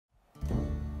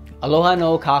Aloha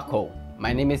no kako.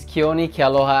 My name is Keoni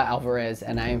Kealoha Alvarez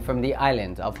and I am from the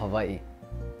island of Hawaii.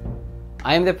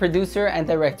 I am the producer and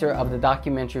director of the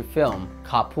documentary film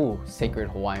Kapu, Sacred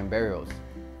Hawaiian Burials.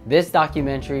 This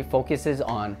documentary focuses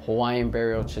on Hawaiian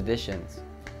burial traditions.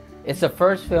 It's the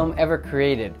first film ever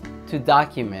created to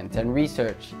document and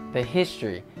research the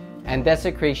history and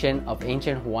desecration of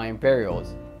ancient Hawaiian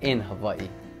burials in Hawaii.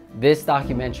 This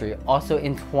documentary also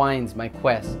entwines my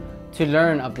quest to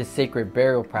learn of the sacred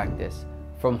burial practice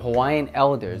from Hawaiian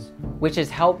elders, which has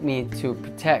helped me to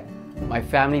protect my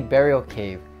family burial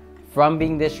cave from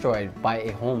being destroyed by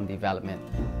a home development.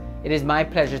 It is my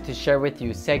pleasure to share with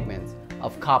you segments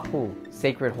of Kapu,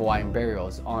 Sacred Hawaiian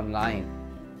Burials online.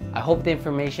 I hope the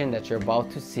information that you're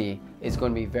about to see is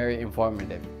going to be very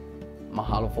informative.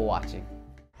 Mahalo for watching.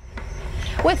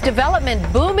 With development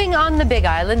booming on the Big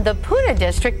Island, the Puna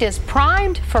district is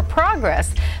primed for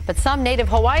progress, but some native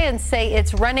Hawaiians say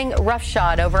it's running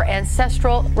roughshod over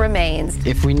ancestral remains.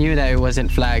 If we knew that it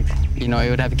wasn't flagged, it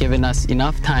would have given us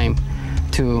enough time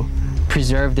to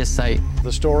preserve this site.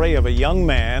 The story of a young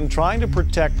man trying to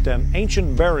protect an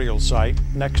ancient burial site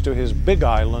next to his Big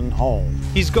Island home.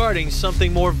 He's guarding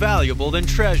something more valuable than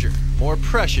treasure, more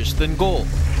precious than gold.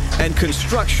 And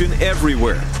construction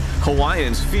everywhere.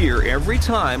 Hawaiians fear every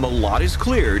time a lot is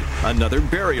cleared, another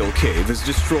burial cave is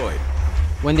destroyed.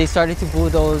 When they started to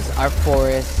bulldoze our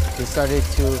forests, they started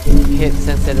to hit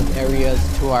sensitive areas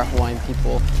to our Hawaiian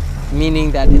people, meaning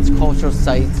that it's cultural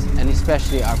sites and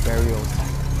especially our burials.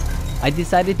 I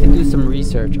decided to do some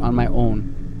research on my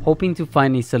own, hoping to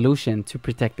find a solution to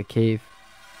protect the cave.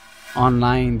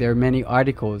 Online, there are many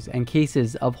articles and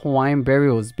cases of Hawaiian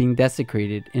burials being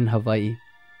desecrated in Hawaii.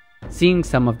 Seeing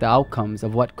some of the outcomes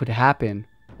of what could happen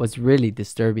was really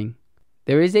disturbing.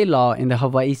 There is a law in the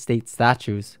Hawaii state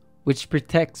statutes which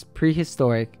protects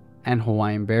prehistoric and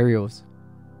Hawaiian burials.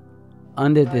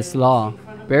 Under this law,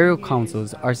 burial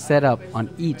councils are set up on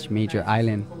each major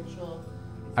island.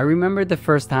 I remember the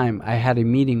first time I had a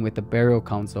meeting with the burial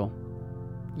council.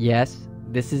 Yes,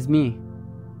 this is me.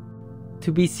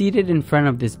 To be seated in front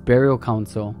of this burial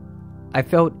council, I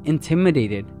felt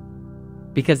intimidated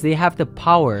because they have the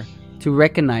power to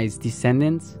recognize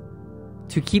descendants,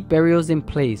 to keep burials in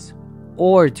place,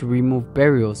 or to remove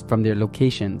burials from their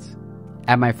locations.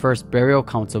 At my first burial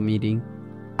council meeting,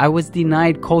 I was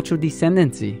denied cultural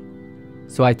descendancy,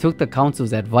 so I took the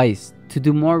council's advice to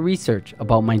do more research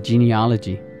about my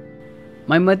genealogy.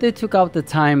 My mother took out the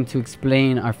time to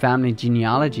explain our family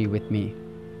genealogy with me.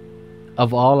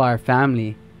 Of all our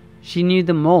family, she knew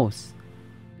the most.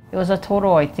 It was a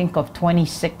total, I think, of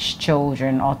 26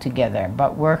 children altogether,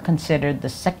 but we're considered the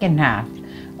second half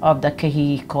of the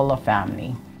Kealoha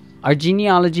family. Our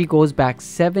genealogy goes back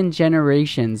 7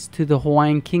 generations to the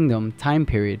Hawaiian Kingdom time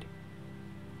period.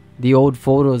 The old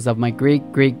photos of my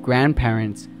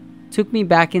great-great-grandparents took me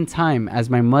back in time as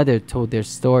my mother told their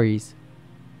stories.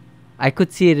 I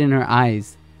could see it in her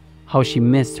eyes, how she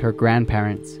missed her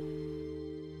grandparents.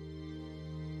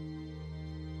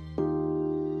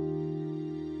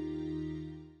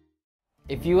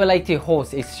 If you would like to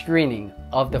host a screening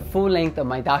of the full length of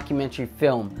my documentary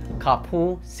film,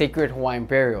 Kapu, Sacred Hawaiian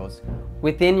Burials,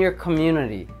 within your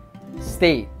community,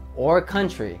 state, or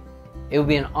country, it would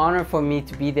be an honor for me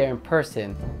to be there in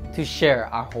person to share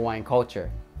our Hawaiian culture.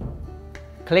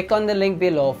 Click on the link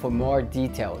below for more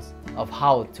details of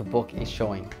how to book a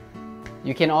showing.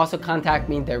 You can also contact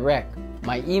me direct.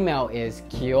 My email is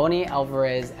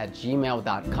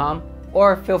keonialvarez@gmail.com,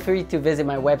 or feel free to visit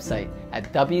my website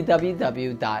at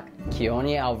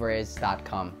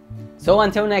www.keonialvarez.com. So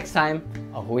until next time,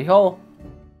 ahui ho!